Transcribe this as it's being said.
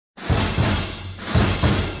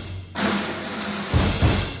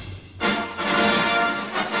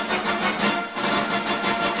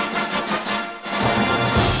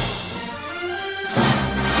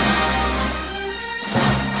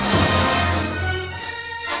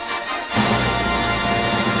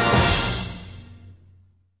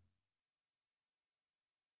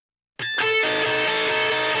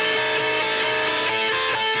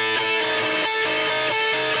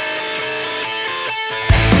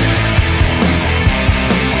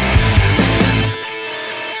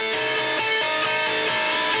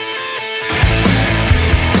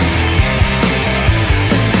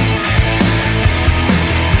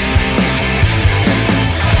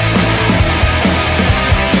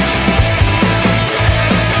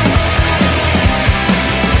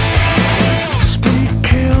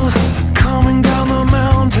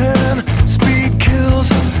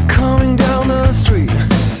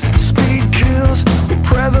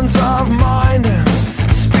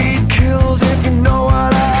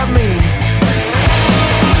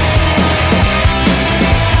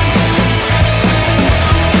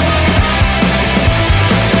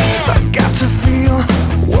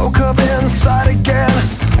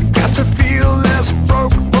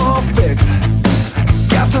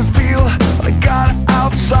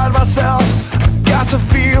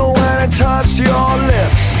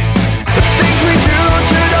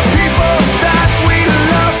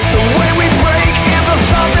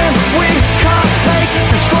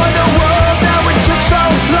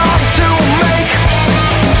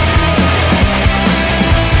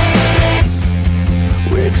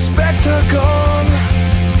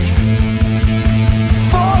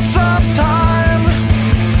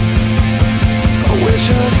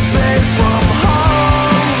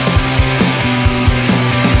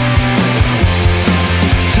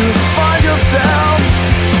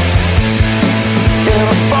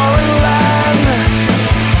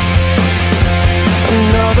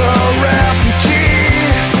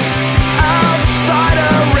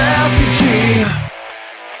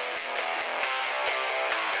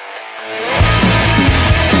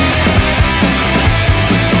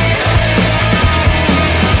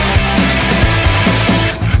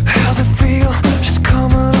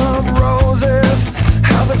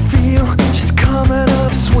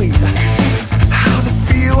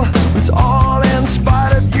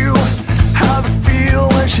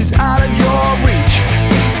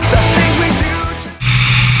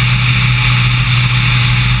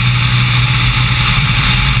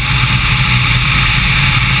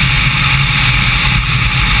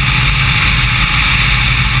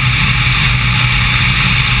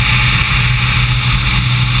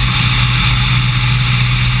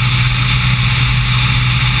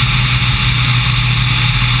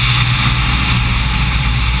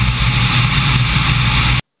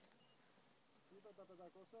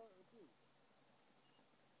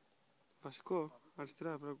Βασικό, αριστερά,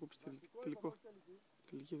 πρέπει να κόψεις τελικό.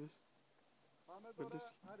 Τελική δες. Πάμε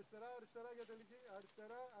τώρα, αριστερά, αριστερά για τελική.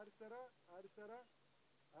 Αριστερά, αριστερά, αριστερά.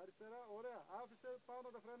 Αριστερά, ωραία. Άφησε πάνω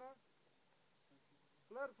τα φρένα.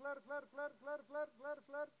 Φλερ, φλερ, φλερ, φλερ, φλερ, φλερ, φλερ,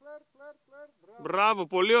 φλερ, φλερ, φλερ, φλερ. Μπράβο,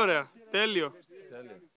 πολύ ωραία. Τέλειο.